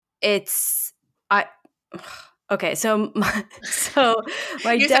it's I okay, so my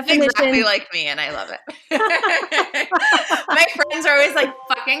you definition exactly like me, and I love it. My friends are always like,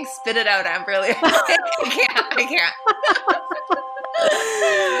 "Fucking spit it out, Amberly." I can't.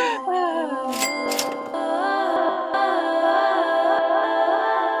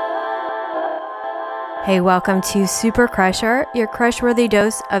 Hey, welcome to Super Crusher, your crush-worthy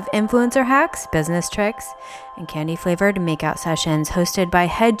dose of influencer hacks, business tricks, and candy-flavored makeout sessions, hosted by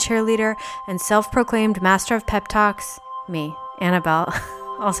head cheerleader and self-proclaimed master of pep talks, me, Annabelle,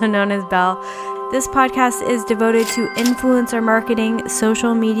 also known as Belle. This podcast is devoted to influencer marketing,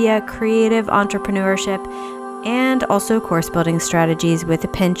 social media, creative entrepreneurship, and also course building strategies with a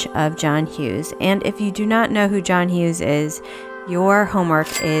pinch of John Hughes. And if you do not know who John Hughes is, your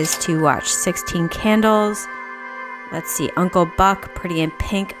homework is to watch 16 Candles. Let's see, Uncle Buck, Pretty in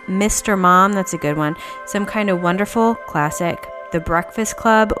Pink, Mr. Mom, that's a good one. Some Kind of Wonderful, classic. The Breakfast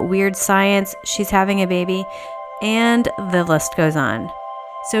Club, Weird Science, She's Having a Baby, and the list goes on.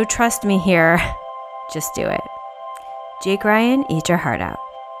 So trust me here, just do it. Jake Ryan, eat your heart out.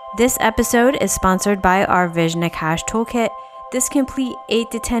 This episode is sponsored by our Vision to Cash Toolkit. This complete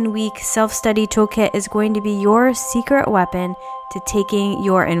 8 to 10 week self-study toolkit is going to be your secret weapon to taking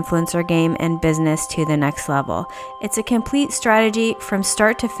your influencer game and business to the next level. It's a complete strategy from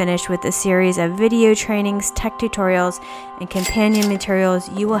start to finish with a series of video trainings, tech tutorials, and companion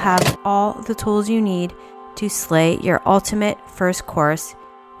materials. You will have all the tools you need to slay your ultimate first course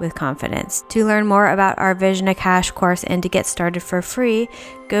with confidence. To learn more about our Vision to Cash course and to get started for free,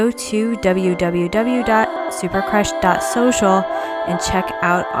 go to www.supercrush.social and check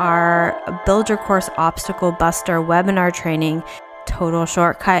out our Build Your Course Obstacle Buster webinar training, total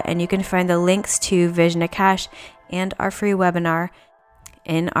shortcut. And you can find the links to Vision to Cash and our free webinar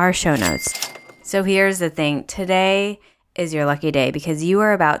in our show notes. So here's the thing. Today is your lucky day because you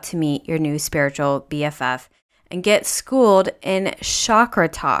are about to meet your new spiritual BFF and get schooled in chakra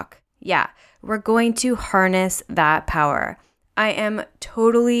talk. Yeah, we're going to harness that power. I am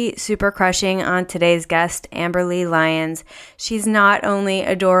totally super crushing on today's guest, Amberly Lyons. She's not only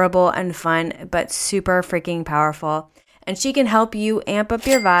adorable and fun, but super freaking powerful. And she can help you amp up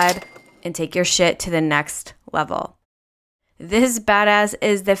your vibe and take your shit to the next level. This badass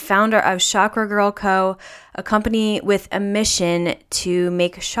is the founder of Chakra Girl Co., a company with a mission to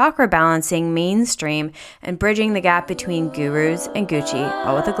make chakra balancing mainstream and bridging the gap between gurus and Gucci,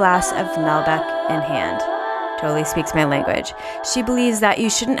 all with a glass of Malbec in hand. Totally speaks my language. She believes that you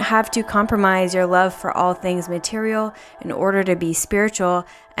shouldn't have to compromise your love for all things material in order to be spiritual,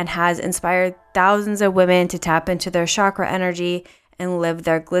 and has inspired thousands of women to tap into their chakra energy and live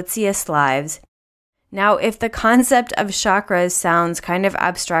their glitziest lives. Now, if the concept of chakras sounds kind of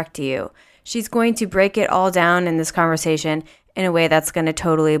abstract to you, she's going to break it all down in this conversation in a way that's going to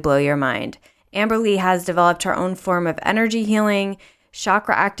totally blow your mind. Amberly has developed her own form of energy healing,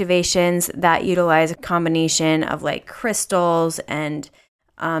 chakra activations that utilize a combination of like crystals and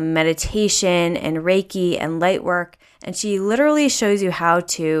meditation and Reiki and light work. And she literally shows you how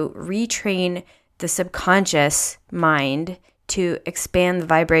to retrain the subconscious mind to expand the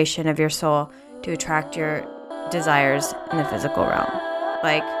vibration of your soul to attract your desires in the physical realm.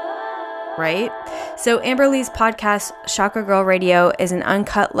 Like, right? So Amberly's podcast, Chakra Girl Radio, is an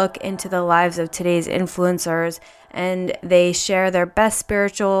uncut look into the lives of today's influencers, and they share their best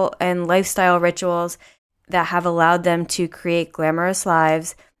spiritual and lifestyle rituals that have allowed them to create glamorous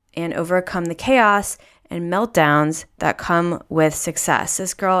lives and overcome the chaos and meltdowns that come with success.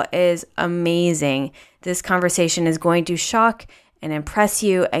 This girl is amazing. This conversation is going to shock and impress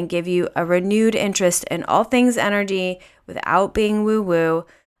you and give you a renewed interest in all things energy without being woo-woo.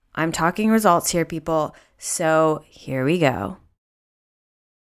 I'm talking results here, people. So here we go.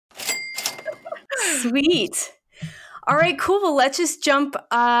 Sweet. All right, cool. Well, let's just jump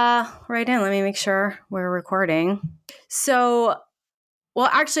right in. Let me make sure we're recording. So, well,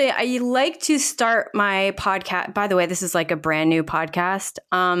 actually, I like to start my podcast. By the way, this is like a brand new podcast.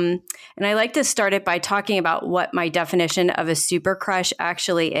 And I like to start it by talking about what my definition of a super crush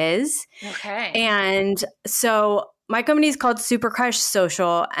actually is. Okay. And so my company is called Super Crush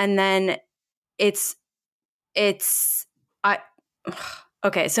Social. And then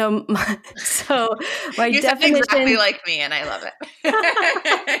okay, so my you definition exactly like me, and I love it.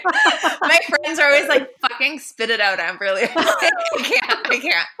 My friends are always like, "Fucking spit it out, Amberly." I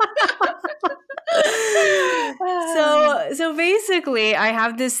can't. So basically, I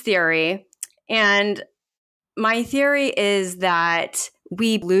have this theory, and my theory is that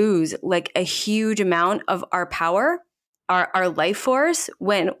we lose like a huge amount of our power, our life force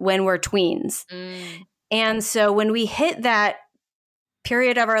when we're tweens. And so when we hit that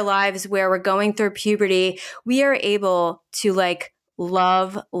period of our lives where we're going through puberty, we are able to like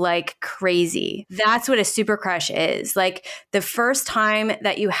love like crazy. That's what a super crush is. Like the first time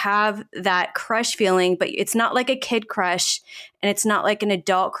that you have that crush feeling, but it's not like a kid crush and it's not like an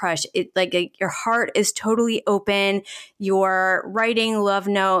adult crush. It like your heart is totally open. You're writing love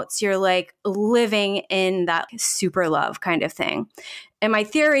notes. You're like living in that super love kind of thing. And my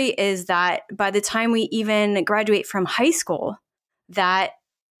theory is that by the time we even graduate from high school, that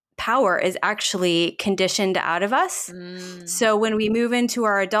power is actually conditioned out of us. So when we move into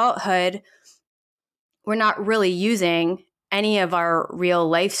our adulthood, we're not really using any of our real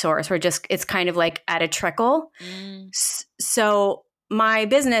life source. It's kind of like at a trickle. So my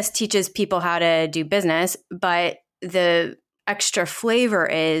business teaches people how to do business, but the extra flavor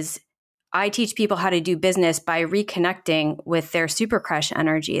is I teach people how to do business by reconnecting with their super crush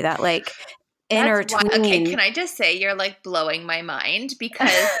energy, that like Okay, can I just say you're like blowing my mind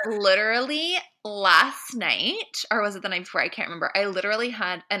because literally last night, or was it the night before? I can't remember. I literally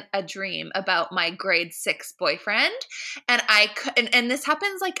had a dream about my grade 6 boyfriend, and and this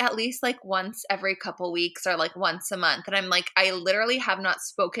happens like at least like once every couple weeks or like once a month, and I'm like, I literally have not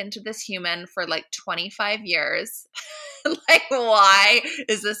spoken to this human for like 25 years. Like, why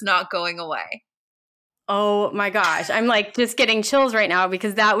is this not going away? Oh my gosh. I'm like just getting chills right now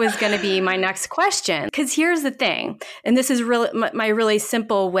because that was going to be my next question. Because here's the thing, and this is really my really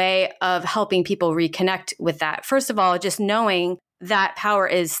simple way of helping people reconnect with that. First of all, just knowing that power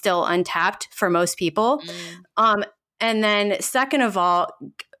is still untapped for most people. And then second of all,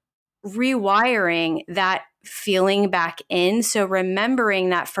 rewiring that feeling back in. So remembering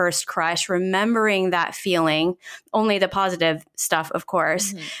that first crush, remembering that feeling, only the positive stuff, of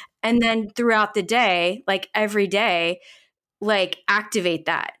course. And then throughout the day, like every day, like activate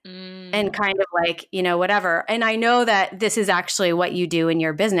that and kind of like, you know, whatever. And I know that this is actually what you do in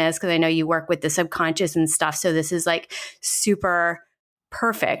your business because I know you work with the subconscious and stuff. So this is like super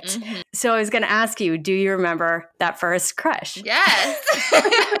perfect. So I was going to ask you, do you remember that first crush? Yes,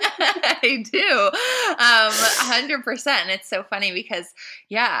 I do. 100%. And it's so funny because,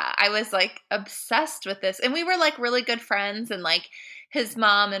 yeah, I was like obsessed with this. And we were like really good friends, and like his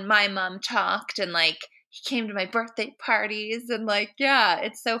mom and my mom talked, and like he came to my birthday parties, and like, yeah,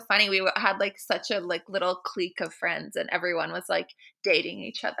 it's so funny. We had like such a like little clique of friends, and everyone was like dating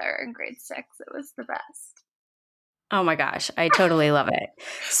each other in grade 6. It was the best. Oh my gosh, I totally love it.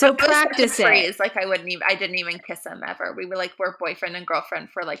 So practice it. Like I didn't even kiss him ever. We're boyfriend and girlfriend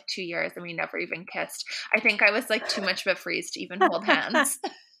for like 2 years, and we never even kissed. I think I was like too much of a freeze to even hold hands.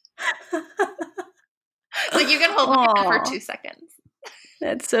 Like you can hold my hand for 2 seconds.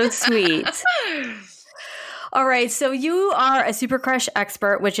 That's so sweet. All right, so you are a super crush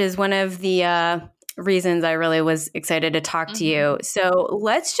expert, which is one of the reasons I really was excited to talk to you. So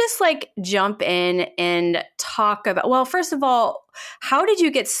let's just like jump in and talk about, well, first of all, how did you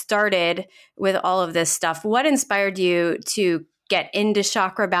get started with all of this stuff? What inspired you to get into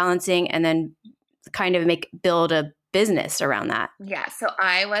chakra balancing and then kind of build a business around that? Yeah, so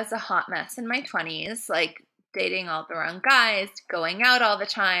I was a hot mess in my 20s, like dating all the wrong guys, going out all the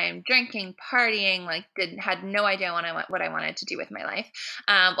time, drinking, partying, like had no idea what I wanted to do with my life.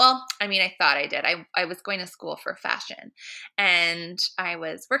 Well, I mean, I thought I did. I was going to school for fashion, and I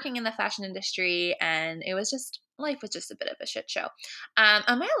was working in the fashion industry, and life was just a bit of a shit show.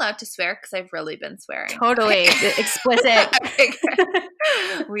 Am I allowed to swear? Because I've really been swearing. Totally. Explicit.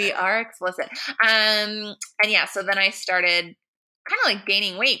 We are explicit. And yeah, so then I started kind of like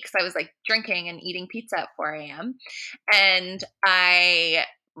gaining weight because I was like drinking and eating pizza at 4 a.m. And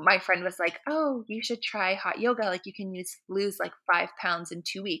my friend was like, oh, you should try hot yoga. Like you can lose like 5 pounds in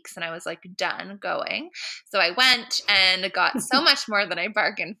 2 weeks. And I was like, done going. So I went and got so much more than I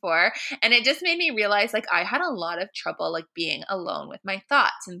bargained for. And it just made me realize like I had a lot of trouble like being alone with my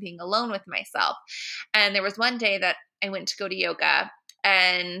thoughts and being alone with myself. And there was one day that I went to go to yoga,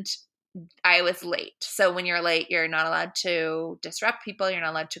 and I was late. So when you're late, you're not allowed to disrupt people. You're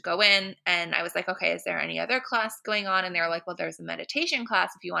not allowed to go in. And I was like, okay, is there any other class going on? And they were like, well, there's a meditation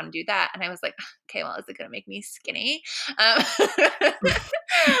class if you want to do that. And I was like, okay, well, is it going to make me skinny?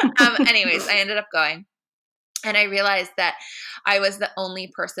 Anyways, I ended up going. And I realized that I was the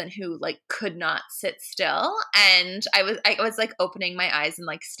only person who like could not sit still. And I was like opening my eyes and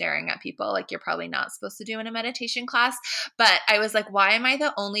like staring at people like you're probably not supposed to do in a meditation class. But I was like, why am I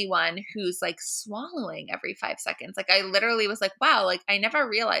the only one who's like swallowing every 5 seconds? Like I literally was like, wow, like I never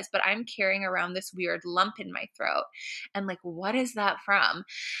realized, but I'm carrying around this weird lump in my throat. And like, what is that from?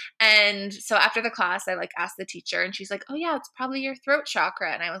 And so after the class, I like asked the teacher, and she's like, oh yeah, it's probably your throat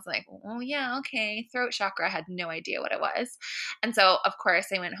chakra. And I was like, oh yeah, okay, throat chakra. I had no idea what it was. And so, of course,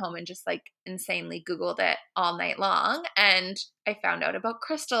 I went home and just like insanely Googled it all night long. And I found out about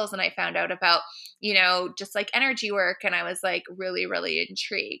crystals, and I found out about, just like energy work. And I was like really, really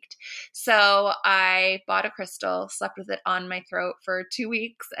intrigued. So I bought a crystal, slept with it on my throat for 2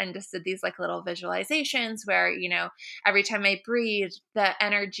 weeks, and just did these like little visualizations where, every time I breathed, the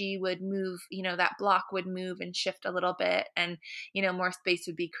energy would move, that block would move and shift a little bit, and, more space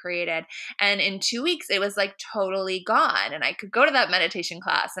would be created. And in 2 weeks, it was like totally gone. And I could go to that meditation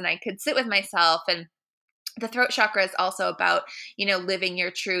class and I could sit with myself. And the throat chakra is also about, living your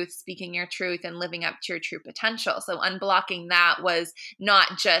truth, speaking your truth, and living up to your true potential. So unblocking that was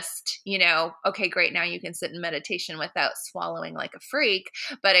not just, okay, great, now you can sit in meditation without swallowing like a freak,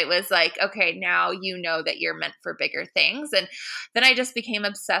 but it was like, okay, now you know that you're meant for bigger things. And then I just became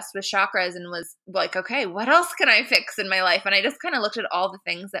obsessed with chakras and was like, okay, what else can I fix in my life? And I just kind of looked at all the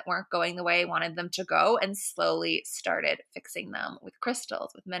things that weren't going the way I wanted them to go, and slowly started fixing them with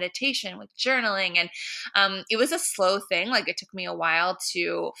crystals, with meditation, with journaling. And it was a slow thing. Like, it took me a while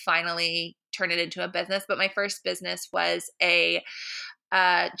to finally turn it into a business. But my first business was a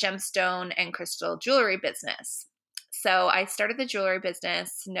gemstone and crystal jewelry business. So I started the jewelry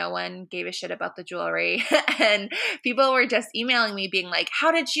business. No one gave a shit about the jewelry. And people were just emailing me being like,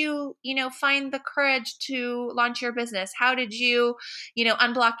 how did you, find the courage to launch your business? How did you,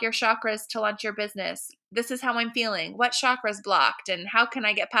 unblock your chakras to launch your business? This is how I'm feeling. What chakra's blocked and how can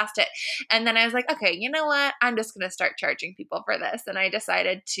I get past it? And then I was like, okay, you know what? I'm just going to start charging people for this. And I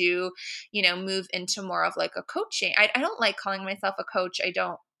decided to, move into more of like a coaching. I don't like calling myself a coach.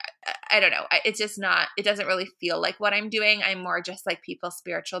 I don't know. It's just not, it doesn't really feel like what I'm doing. I'm more just like people's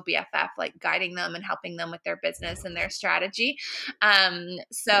spiritual BFF, like guiding them and helping them with their business and their strategy.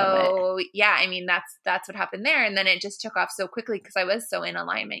 So yeah, I mean, that's what happened there. And then it just took off so quickly because I was so in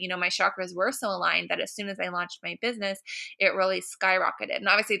alignment. My chakras were so aligned that as soon as I launched my business, it really skyrocketed. And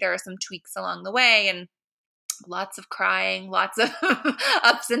obviously there are some tweaks along the way, and lots of crying, lots of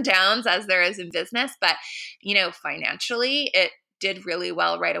ups and downs, as there is in business. But, financially, it did really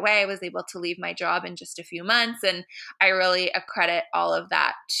well right away. I was able to leave my job in just a few months, and I really accredit all of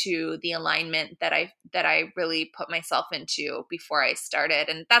that to the alignment that I really put myself into before I started.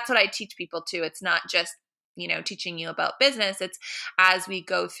 And that's what I teach people too. It's not just teaching you about business. It's as we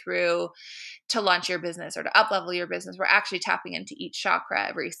go through to launch your business or to up level your business, we're actually tapping into each chakra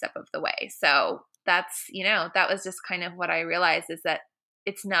every step of the way. So that's, that was just kind of what I realized, is that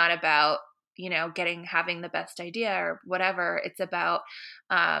it's not about having the best idea or whatever. It's about,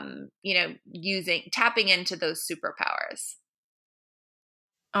 tapping into those superpowers.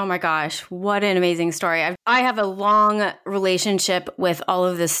 Oh my gosh, what an amazing story. I have a long relationship with all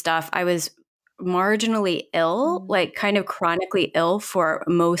of this stuff. I was marginally ill, like kind of chronically ill for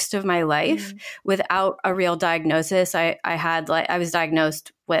most of my life without a real diagnosis. I was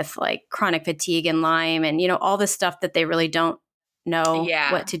diagnosed with like chronic fatigue and Lyme and, all the stuff that they really don't know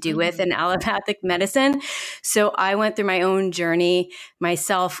what to do with in allopathic medicine. So I went through my own journey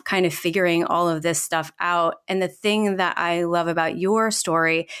myself, kind of figuring all of this stuff out. And the thing that I love about your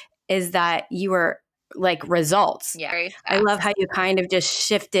story is that you were like results. Yeah. I love how you kind of just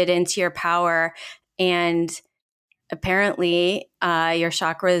shifted into your power, and apparently your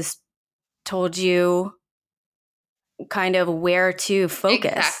chakras told you kind of where to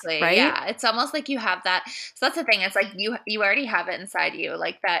focus. Exactly. Right? Yeah. It's almost like you have that. So that's the thing. It's like you already have it inside you,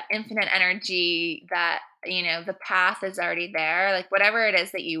 like that infinite energy that, the path is already there. Like whatever it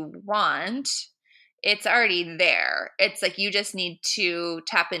is that you want, it's already there. It's like you just need to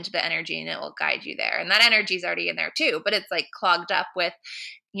tap into the energy and it will guide you there. And that energy is already in there too, but it's like clogged up with,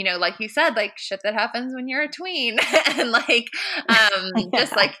 like you said, like shit that happens when you're a tween and like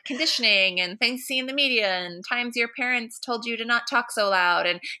just like conditioning and things you see in the media and times your parents told you to not talk so loud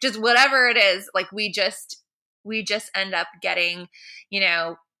and just whatever it is. Like we just end up getting,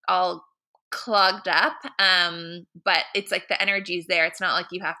 all clogged up. But it's like the energy's there. It's not like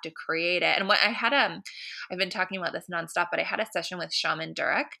you have to create it. And what I've been talking about this nonstop, but I had a session with Shaman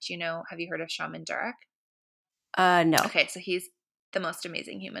Durek. Have you heard of Shaman Durek? No. Okay. So he's the most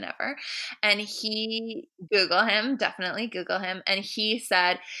amazing human ever. And definitely Google him. And he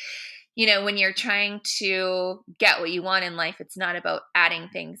said, when you're trying to get what you want in life, it's not about adding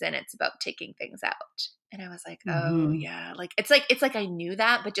things in, it's about taking things out. And I was like, oh yeah. Like, it's like I knew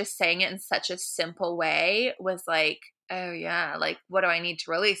that, but just saying it in such a simple way was like, oh yeah, like what do I need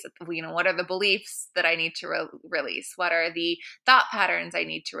to release? What are the beliefs that I need to release? What are the thought patterns I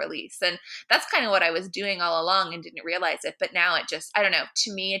need to release? And that's kind of what I was doing all along and didn't realize it. But now it just, I don't know,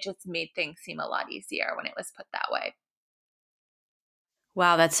 to me, it just made things seem a lot easier when it was put that way.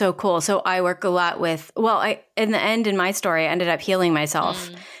 Wow, that's so cool. So I work a lot with, well, in the end, in my story, I ended up healing myself.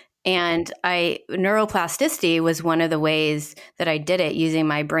 And neuroplasticity was one of the ways that I did it, using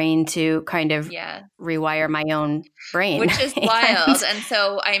my brain to kind of rewire my own brain. Which is wild. And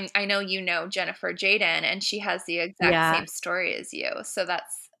so I know you know Jennifer Jaden, and she has the exact same story as you. So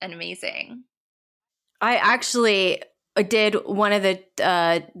that's amazing. I actually did one of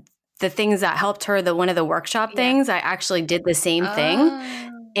the things that helped her, one of the workshop things. I actually did the same thing.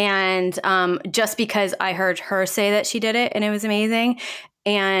 And just because I heard her say that she did it and it was amazing.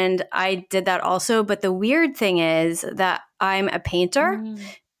 And I did that also. But the weird thing is that I'm a painter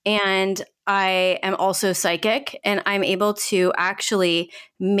and I am also psychic, and I'm able to actually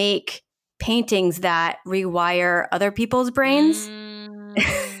make paintings that rewire other people's brains.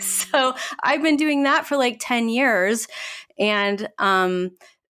 So I've been doing that for like 10 years. And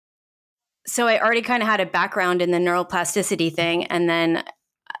so I already kind of had a background in the neuroplasticity thing. And then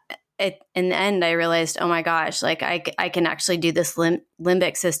in the end, I realized, oh my gosh, like I can actually do this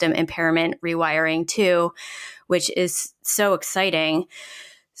limbic system impairment rewiring too, which is so exciting.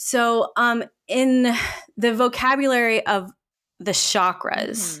 So in the vocabulary of the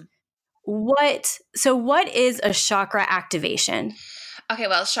chakras, what is a chakra activation? Okay,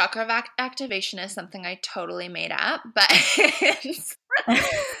 well, chakra activation is something I totally made up, but so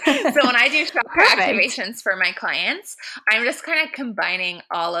when I do chakra activations for my clients, I'm just kind of combining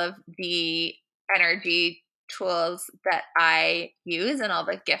all of the energy tools that I use and all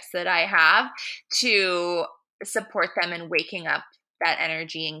the gifts that I have to support them in waking up that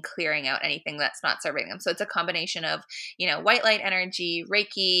energy and clearing out anything that's not serving them. So it's a combination of, white light energy,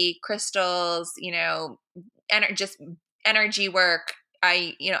 Reiki, crystals, just energy work.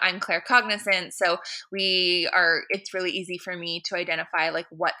 I'm claircognizant, so it's really easy for me to identify like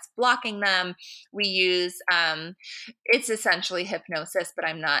what's blocking them. We use, it's essentially hypnosis, but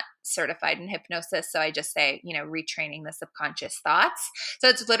I'm not certified in hypnosis. So I just say, retraining the subconscious thoughts. So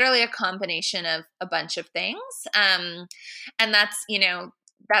it's literally a combination of a bunch of things. And that's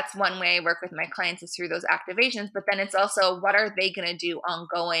one way I work with my clients, is through those activations. But then it's also, what are they going to do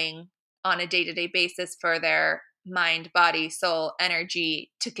ongoing on a day-to-day basis for their mind, body, soul, energy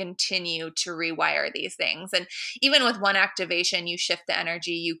to continue to rewire these things. And even with one activation, you shift the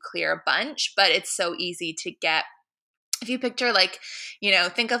energy, you clear a bunch, but it's so easy to get. If you picture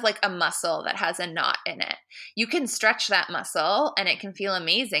think of like a muscle that has a knot in it. You can stretch that muscle and it can feel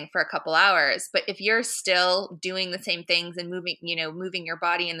amazing for a couple hours. But if you're still doing the same things and moving your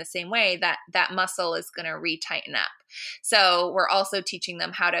body in the same way, that muscle is going to retighten up. So we're also teaching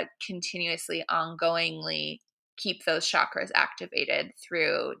them how to continuously, ongoingly keep those chakras activated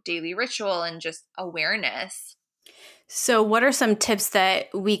through daily ritual and just awareness. So what are some tips that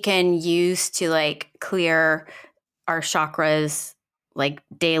we can use to like clear our chakras like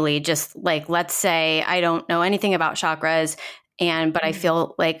daily? Just like, let's say I don't know anything about chakras but I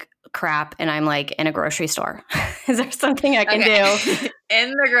feel like crap and I'm like in a grocery store. Is there something I can do?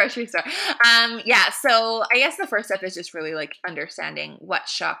 In the grocery store. So I guess the first step is just really like understanding what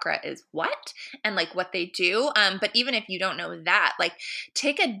chakra is what and like what they do. But even if you don't know that, like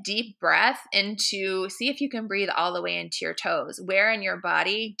take a deep breath see if you can breathe all the way into your toes. Where in your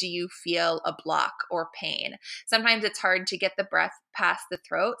body do you feel a block or pain? Sometimes it's hard to get the breath past the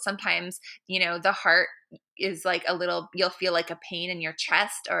throat. Sometimes, the heart is like you'll feel like a pain in your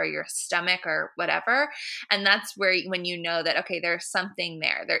chest or your stomach or whatever. And that's when you know that, okay, there's something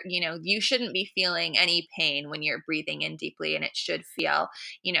there. You shouldn't be feeling any pain when you're breathing in deeply, and it should feel,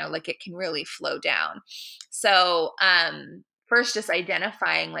 like it can really flow down. So, first just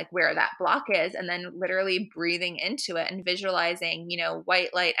identifying like where that block is, and then literally breathing into it and visualizing,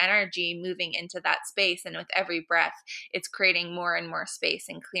 white light energy moving into that space. And with every breath, it's creating more and more space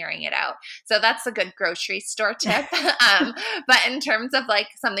and clearing it out. So that's a good grocery store tip. But in terms of like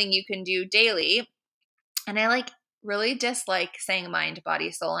something you can do daily, and I really dislike saying mind,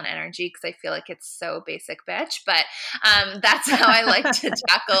 body, soul, and energy because I feel like it's so basic bitch, but that's how I like to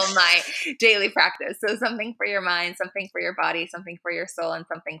tackle my daily practice. So something for your mind, something for your body, something for your soul, and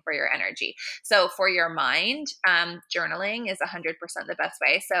something for your energy. So for your mind, journaling is 100% the best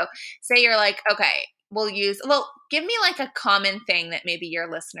way. So say you're like, okay, give me like a common thing that maybe your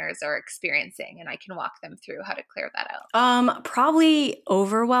listeners are experiencing, and I can walk them through how to clear that out. Probably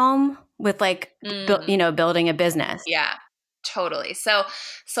overwhelm with building a business. Yeah. Totally. So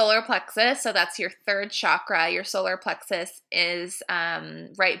solar plexus, so that's your third chakra. Your solar plexus is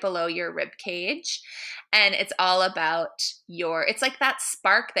right below your rib cage. And it's all about it's like that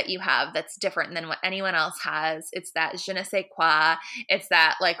spark that you have that's different than what anyone else has. It's that je ne sais quoi. It's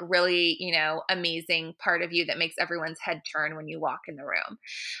that like really, amazing part of you that makes everyone's head turn when you walk in the room.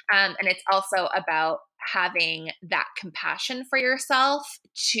 And it's also about having that compassion for yourself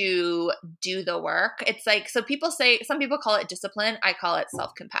to do the work. It's like, so some people call it discipline. I call it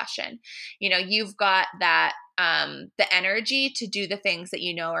self-compassion. You've got that, the energy to do the things that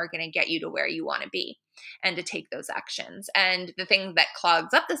are going to get you to where you want to be and to take those actions. And the thing that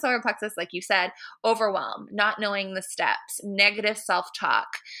clogs up the solar plexus, like you said, overwhelm, not knowing the steps, negative self-talk,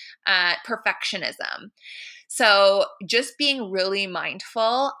 perfectionism. So just being really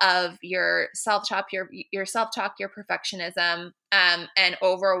mindful of your self-talk, your perfectionism, and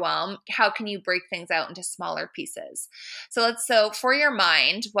overwhelm. How can you break things out into smaller pieces? So for your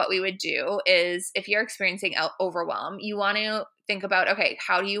mind, what we would do is if you're experiencing overwhelm, you want to think about, okay,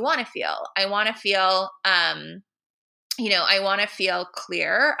 how do you want to feel? I want to feel, I want to feel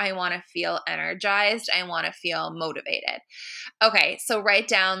clear. I want to feel energized. I want to feel motivated. Okay, so write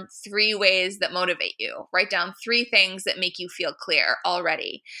down 3 ways that motivate you. Write down 3 things that make you feel clear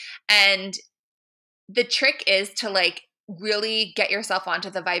already. And the trick is to like really get yourself onto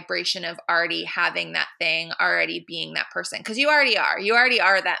the vibration of already having that thing, already being that person. Because you already are. You already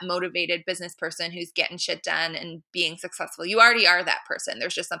are that motivated business person who's getting shit done and being successful. You already are that person.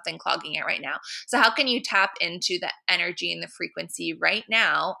 There's just something clogging it right now. So how can you tap into the energy and the frequency right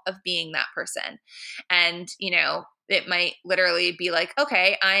now of being that person? And, it might literally be like,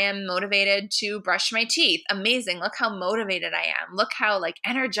 okay, I am motivated to brush my teeth. Amazing. Look how motivated I am. Look how like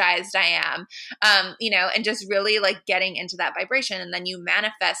energized I am. And just really like getting into that vibration. And then you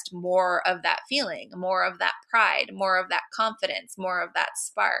manifest more of that feeling, more of that pride, more of that confidence, more of that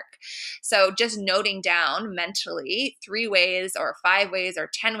spark. So just noting down mentally 3 ways or 5 ways or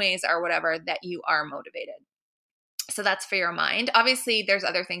 10 ways or whatever that you are motivated. So that's for your mind. Obviously, there's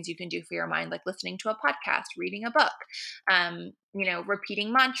other things you can do for your mind, like listening to a podcast, reading a book,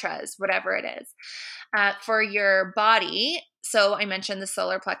 repeating mantras, whatever it is. For your body, so I mentioned the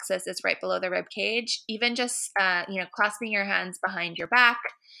solar plexus is right below the rib cage. Even just, clasping your hands behind your back,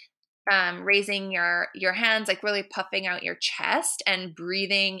 raising your hands, like really puffing out your chest and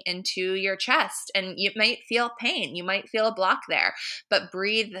breathing into your chest. And you might feel pain. You might feel a block there, but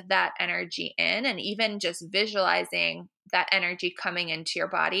breathe that energy in, and even just visualizing that energy coming into your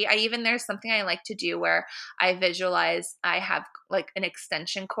body. There's something I like to do where I visualize I have like an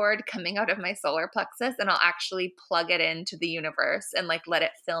extension cord coming out of my solar plexus, and I'll actually plug it into the universe and like let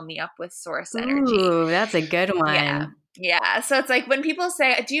it fill me up with source energy. Ooh, that's a good one. Yeah. So it's like when people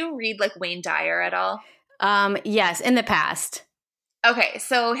say, do you read like Wayne Dyer at all? Yes, in the past. Okay.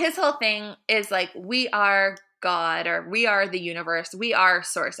 So his whole thing is like, we are God, or we are the universe. We are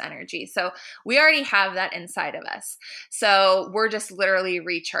source energy. So we already have that inside of us. So we're just literally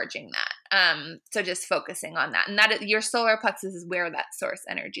recharging that. So just focusing on that, and that your solar plexus is where that source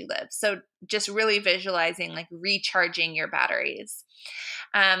energy lives. So just really visualizing like recharging your batteries.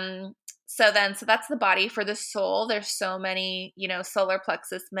 So that's the body. For the soul, there's so many, solar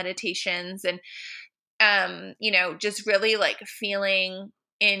plexus meditations and, just really like feeling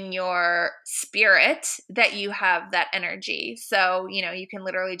in your spirit that you have that energy. So, you can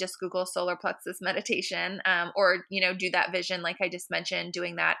literally just Google solar plexus meditation, or, do that vision, like I just mentioned,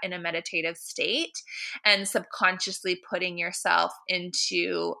 doing that in a meditative state and subconsciously putting yourself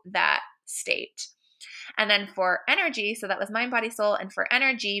into that state. And then for energy, so that was mind, body, soul. And for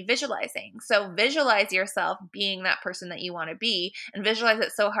energy, visualizing. So visualize yourself being that person that you want to be, and visualize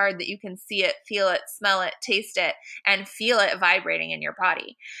it so hard that you can see it, feel it, smell it, taste it, and feel it vibrating in your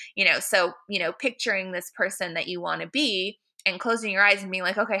body. So, picturing this person that you want to be and closing your eyes and being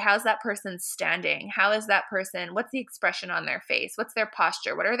like, okay, how's that person standing? How is that person? What's the expression on their face? What's their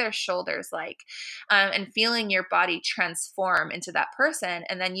posture? What are their shoulders like? And feeling your body transform into that person.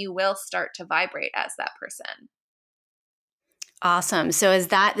 And then you will start to vibrate as that person. Awesome. So is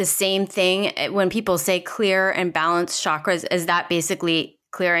that the same thing when people say clear and balance chakras? Is that basically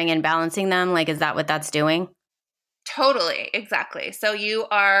clearing and balancing them? Like, is that what that's doing? Totally. Exactly. So you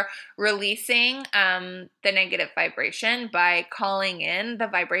are releasing the negative vibration by calling in the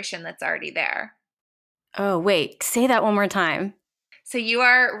vibration that's already there. Oh, wait, say that one more time. So you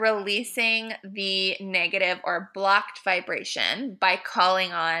are releasing the negative or blocked vibration by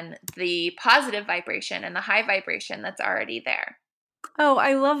calling on the positive vibration and the high vibration that's already there. Oh,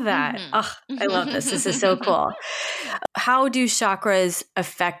 I love that. Mm-hmm. Oh, I love this. This is so cool. How do chakras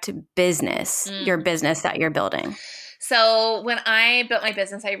affect business, your business that you're building? So when I built my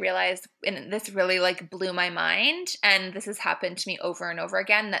business, I realized, and this really like blew my mind, and this has happened to me over and over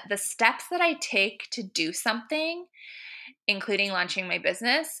again, that the steps that I take to do something, including launching my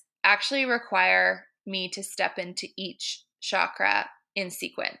business, actually require me to step into each chakra in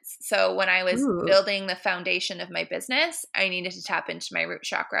sequence. So when I was Ooh. building the foundation of my business, I needed to tap into my root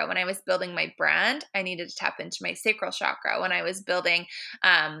chakra. When I was building my brand, I needed to tap into my sacral chakra. When I was building,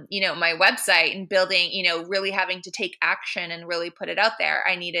 my website and building, really having to take action and really put it out there,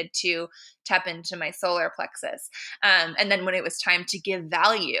 I needed to tap into my solar plexus. And then when it was time to give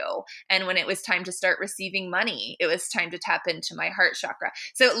value and when it was time to start receiving money, it was time to tap into my heart chakra.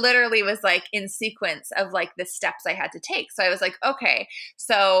 So it literally was like in sequence of like the steps I had to take. So I was like, okay,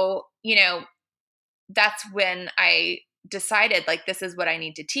 so, that's when I decided like, this is what I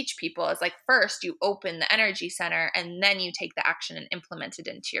need to teach people is like, first you open the energy center and then you take the action and implement it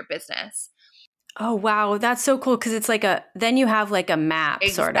into your business. Oh, wow. That's so cool. Cause it's like then you have like a map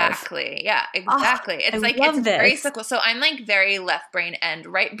sort of. Exactly. Yeah, exactly. Oh, It's very cyclical. So I'm like very left brain and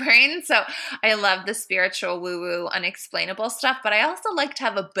right brain. So I love the spiritual woo-woo unexplainable stuff, but I also like to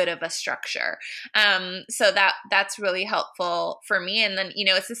have a bit of a structure. So that's really helpful for me. And then,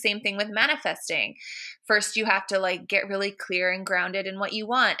 it's the same thing with manifesting. First, you have to like get really clear and grounded in what you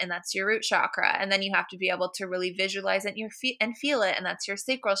want, and that's your root chakra. And then you have to be able to really visualize it and feel it, and that's your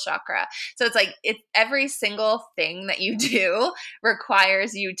sacral chakra. So it's like every single thing that you do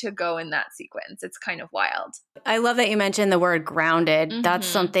requires you to go in that sequence. It's kind of wild. I love that you mentioned the word grounded. Mm-hmm. That's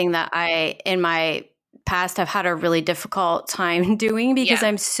something that I, in my past, have had a really difficult time doing because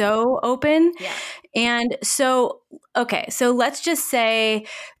I'm so open. Yeah. And so, okay, so let's just say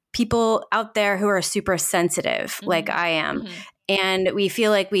people out there who are super sensitive, like I am, and we feel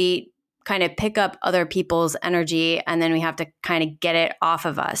like we kind of pick up other people's energy and then we have to kind of get it off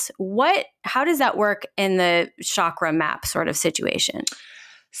of us. How does that work in the chakra map sort of situation?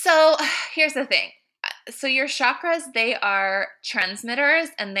 So here's the thing. So your chakras, they are transmitters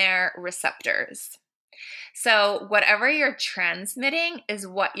and they're receptors. So whatever you're transmitting is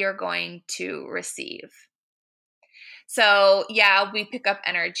what you're going to receive. So yeah, we pick up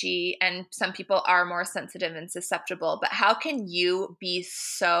energy and some people are more sensitive and susceptible, but how can you be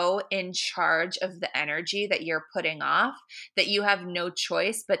so in charge of the energy that you're putting off that you have no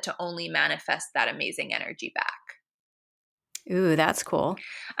choice but to only manifest that amazing energy back? Ooh, that's cool.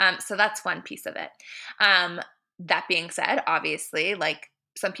 So that's one piece of it. That being said, obviously, like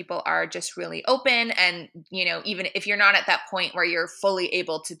some people are just really open and, even if you're not at that point where you're fully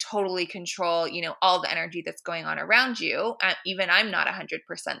able to totally control, all the energy that's going on around you, even I'm not 100%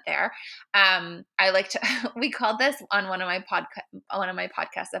 there. I like to, we called this on one of my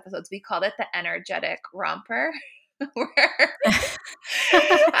podcast episodes, we called it the energetic romper. Where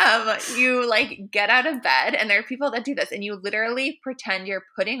you like get out of bed and there are people that do this and you literally pretend you're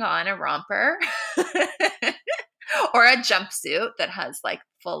putting on a romper or a jumpsuit that has like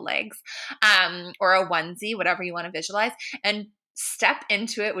full legs, or a onesie, whatever you want to visualize, and step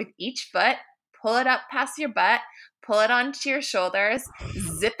into it with each foot, pull it up past your butt, pull it onto your shoulders,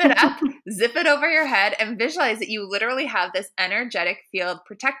 zip it up, zip it over your head, and visualize that you literally have this energetic field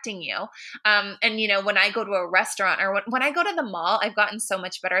protecting you. And, when I go to a restaurant or when I go to the mall, I've gotten so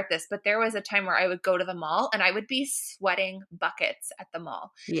much better at this, but there was a time where I would go to the mall and I would be sweating buckets at the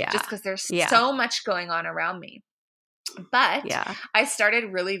mall. Yeah. Just because there's so much going on around me. But I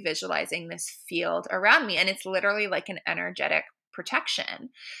started really visualizing this field around me, and it's literally like an energetic protection.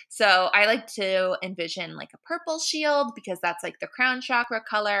 So I like to envision like a purple shield because that's like the crown chakra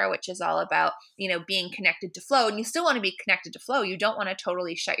color, which is all about, being connected to flow. And you still want to be connected to flow. You don't want to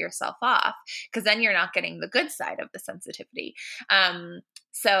totally shut yourself off because then you're not getting the good side of the sensitivity.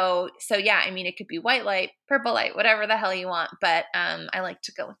 So yeah, it could be white light, purple light, whatever the hell you want. But I like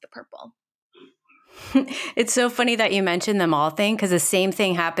to go with the purple. It's so funny that you mentioned the mall thing because the same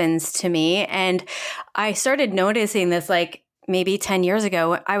thing happens to me. And I started noticing this like maybe 10 years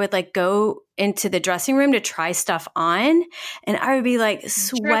ago. I would like go into the dressing room to try stuff on and I would be like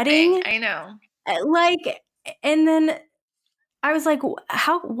sweating. I know. And then I was like,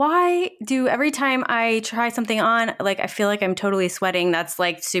 why do every time I try something on, like, I feel like I'm totally sweating. That's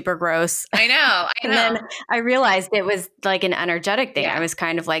like super gross. I know. And then I realized it was like an energetic thing. Yeah. I was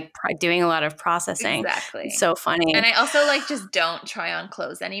kind of like doing a lot of processing. Exactly. It's so funny. And I also like just don't try on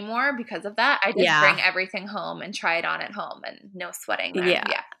clothes anymore because of that. I just bring everything home and try it on at home and no sweating there.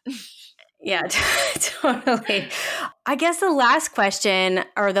 Yeah. Yeah, totally. I guess the last question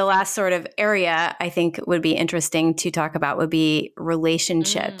or the last sort of area I think would be interesting to talk about would be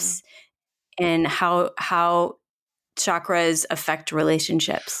relationships and how chakras affect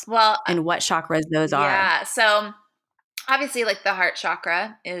relationships. Well, and what chakras those are. Yeah. So obviously, like the heart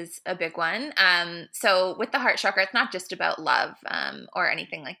chakra is a big one. So with the heart chakra, it's not just about love or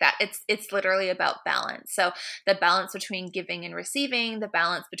anything like that. It's literally about balance. So the balance between giving and receiving, the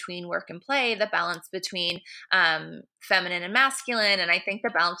balance between work and play, the balance between feminine and masculine. And I think the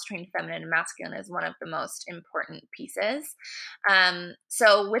balance between feminine and masculine is one of the most important pieces.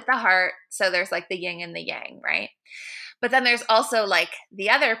 So with the heart, so there's like the yin and the yang, right? But then there's also like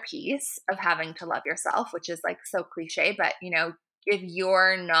the other piece of having to love yourself, which is like so cliche, but if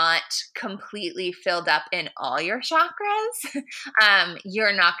you're not completely filled up in all your chakras,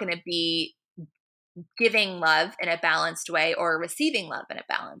 you're not going to be giving love in a balanced way or receiving love in a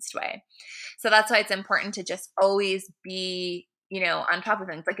balanced way. So that's why it's important to just always be, on top of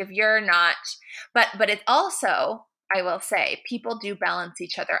things. Like if you're not, but it's also, I will say, people do balance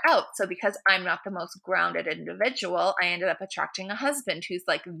each other out. So because I'm not the most grounded individual, I ended up attracting a husband who's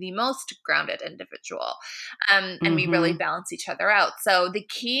like the most grounded individual. And we really balance each other out. So the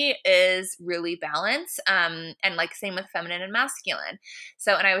key is really balance. And like same with feminine and masculine.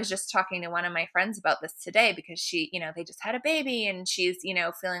 So, and I was just talking to one of my friends about this today because she, they just had a baby and she's,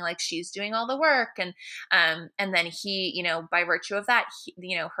 feeling like she's doing all the work. And then he, by virtue of that,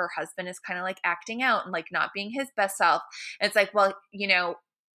 her husband is kind of like acting out and like not being his best self. It's like, well,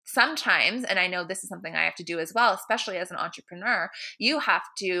 sometimes, and I know this is something I have to do as well, especially as an entrepreneur, you have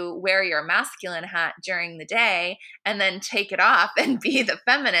to wear your masculine hat during the day and then take it off and be the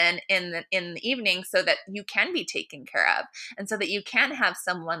feminine in the evening so that you can be taken care of and so that you can have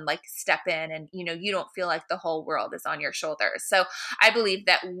someone like step in and, you don't feel like the whole world is on your shoulders. So I believe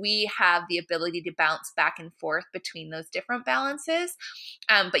that we have the ability to bounce back and forth between those different balances,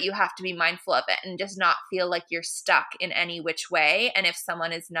 but you have to be mindful of it and just not feel like you're stuck in any which way. And if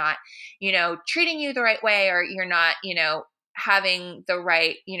someone is not, treating you the right way, or you're not, having the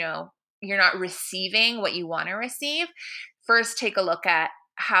right, you're not receiving what you want to receive, first take a look at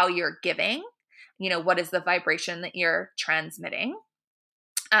how you're giving, what is the vibration that you're transmitting?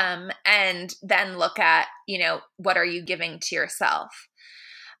 And then look at, what are you giving to yourself?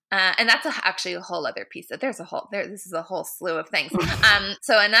 And that's actually a whole other piece. This is a whole slew of things.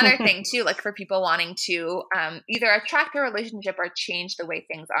 So another thing too, like for people wanting to either attract a relationship or change the way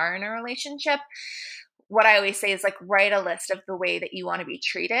things are in a relationship, what I always say is like write a list of the way that you want to be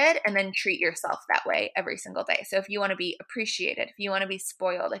treated and then treat yourself that way every single day. So if you want to be appreciated, if you want to be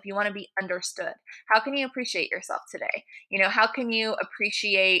spoiled, if you want to be understood, how can you appreciate yourself today? How can you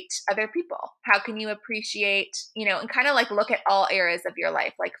appreciate other people? How can you appreciate, and kind of like look at all areas of your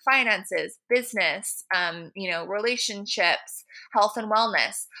life, like finances, business, relationships, health and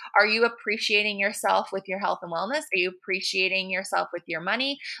wellness. Are you appreciating yourself with your health and wellness? Are you appreciating yourself with your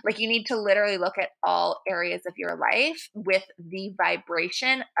money? Like you need to literally look at all areas of your life with the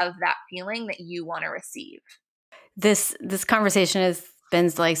vibration of that feeling that you want to receive. This conversation has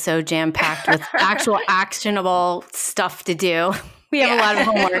been like so jam-packed with actual actionable stuff to do. We have a lot of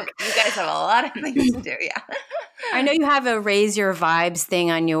homework. You guys have a lot of things to do, yeah. I know you have a Raise Your Vibes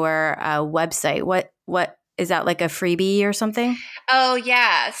thing on your website. What is that, like a freebie or something? Oh,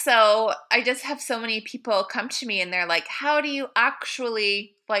 yeah. So I just have so many people come to me and they're like, how do you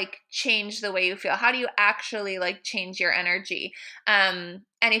actually like change the way you feel? How do you actually like change your energy?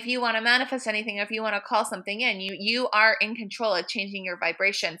 And if you want to manifest anything, if you want to call something in, you are in control of changing your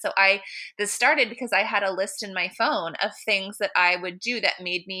vibration. So this started because I had a list in my phone of things that I would do that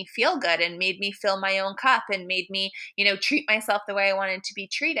made me feel good and made me fill my own cup and made me, treat myself the way I wanted to be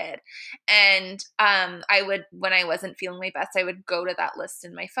treated. And I would, when I wasn't feeling my best, I would go to that list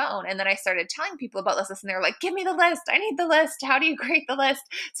in my phone. And then I started telling people about this and they were like, give me the list. I need the list. How do you create the list?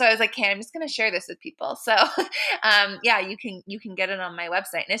 So I was like, okay, I'm just going to share this with people. So yeah, you can get it on my website.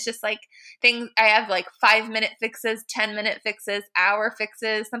 And it's just like things, I have like 5-minute fixes, 10-minute fixes, hour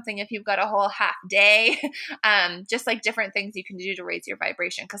fixes, something if you've got a whole half day, just like different things you can do to raise your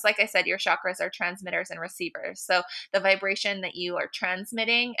vibration. Because like I said, your chakras are transmitters and receivers. So the vibration that you are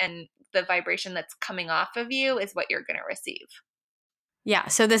transmitting and the vibration that's coming off of you is what you're going to receive. Yeah.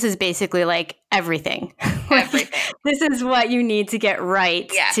 So this is basically like everything. Everything. This is what you need to get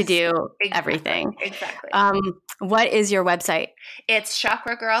right to do everything. Exactly. What is your website? It's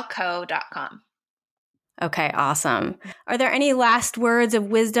chakragirlco.com. Okay. Awesome. Are there any last words of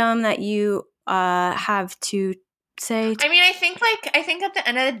wisdom that you have to say? I mean, I think at the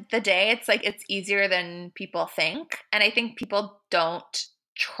end of the day, it's like, it's easier than people think. And I think people don't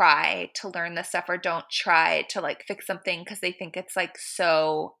try to learn this stuff or don't try to like fix something because they think it's like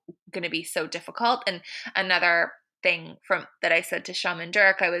so going to be so difficult. And another thing from that I said to Shaman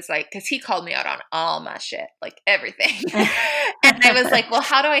Durek. I was like, because he called me out on all my shit, like everything. And I was like, well,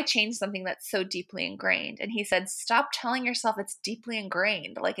 how do I change something that's so deeply ingrained? And he said, stop telling yourself it's deeply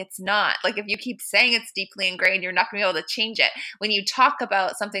ingrained. Like, it's not. Like, if you keep saying it's deeply ingrained, you're not going to be able to change it. When you talk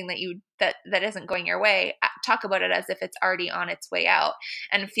about something that isn't going your way, talk about it as if it's already on its way out,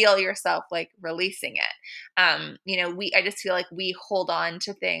 and feel yourself like releasing it. I just feel like we hold on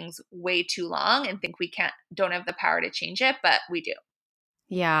to things way too long and think we don't have the power to change it, but we do.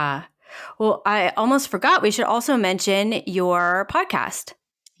 Yeah. Well, I almost forgot. We should also mention your podcast.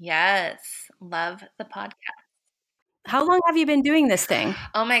 Yes. Love the podcast. How long have you been doing this thing?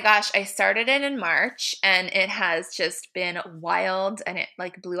 Oh my gosh. I started it in March, and it has just been wild, and it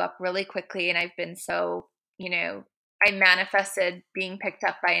like blew up really quickly. And I've been so, I manifested being picked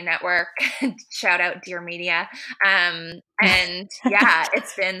up by a network. Shout out Dear Media. And yeah,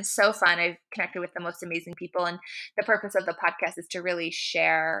 it's been so fun. I've connected with the most amazing people. And the purpose of the podcast is to really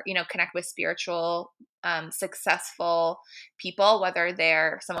share, connect with spiritual, successful people, whether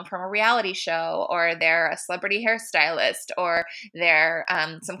they're someone from a reality show, or they're a celebrity hairstylist, or they're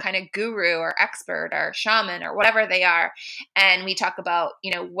some kind of guru or expert or shaman or whatever they are. And we talk about,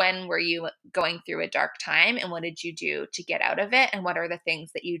 when were you going through a dark time, and what did you do to get out of it? And what are the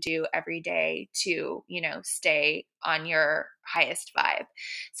things that you do every day to, stay on your highest vibe.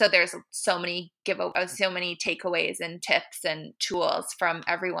 So there's so many takeaways and tips and tools from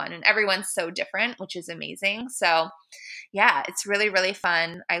everyone, and everyone's so different, which is amazing. So yeah, it's really, really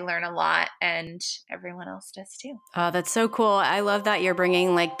fun. I learn a lot, and everyone else does too. Oh, that's so cool. I love that you're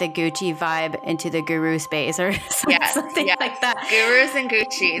bringing like the Gucci vibe into the guru space, or something like that. Gurus and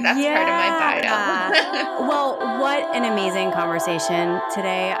Gucci. That's part of my bio. Well, what an amazing conversation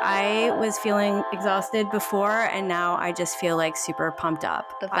today. I was feeling exhausted before, and now I just feel like super pumped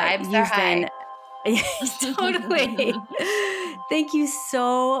up. The vibes are high. Totally. Thank you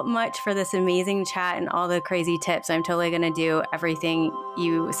so much for this amazing chat and all the crazy tips. I'm totally going to do everything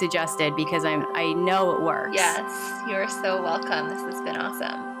you suggested, because I know it works. Yes, you're so welcome. This has been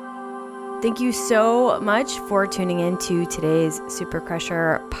awesome. Thank you so much for tuning in to today's Super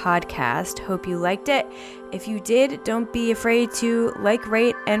Crusher podcast. Hope you liked it. If you did, don't be afraid to like,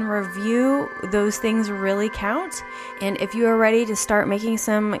 rate, and review. Those things really count. And if you are ready to start making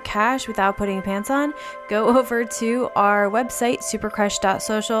some cash without putting pants on, go over to our website,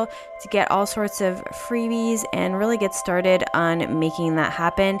 supercrush.social, to get all sorts of freebies and really get started on making that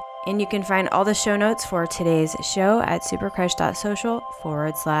happen. And you can find all the show notes for today's show at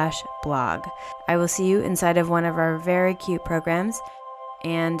supercrush.social/blog. I will see you inside of one of our very cute programs.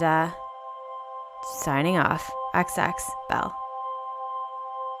 And signing off, XX Bell.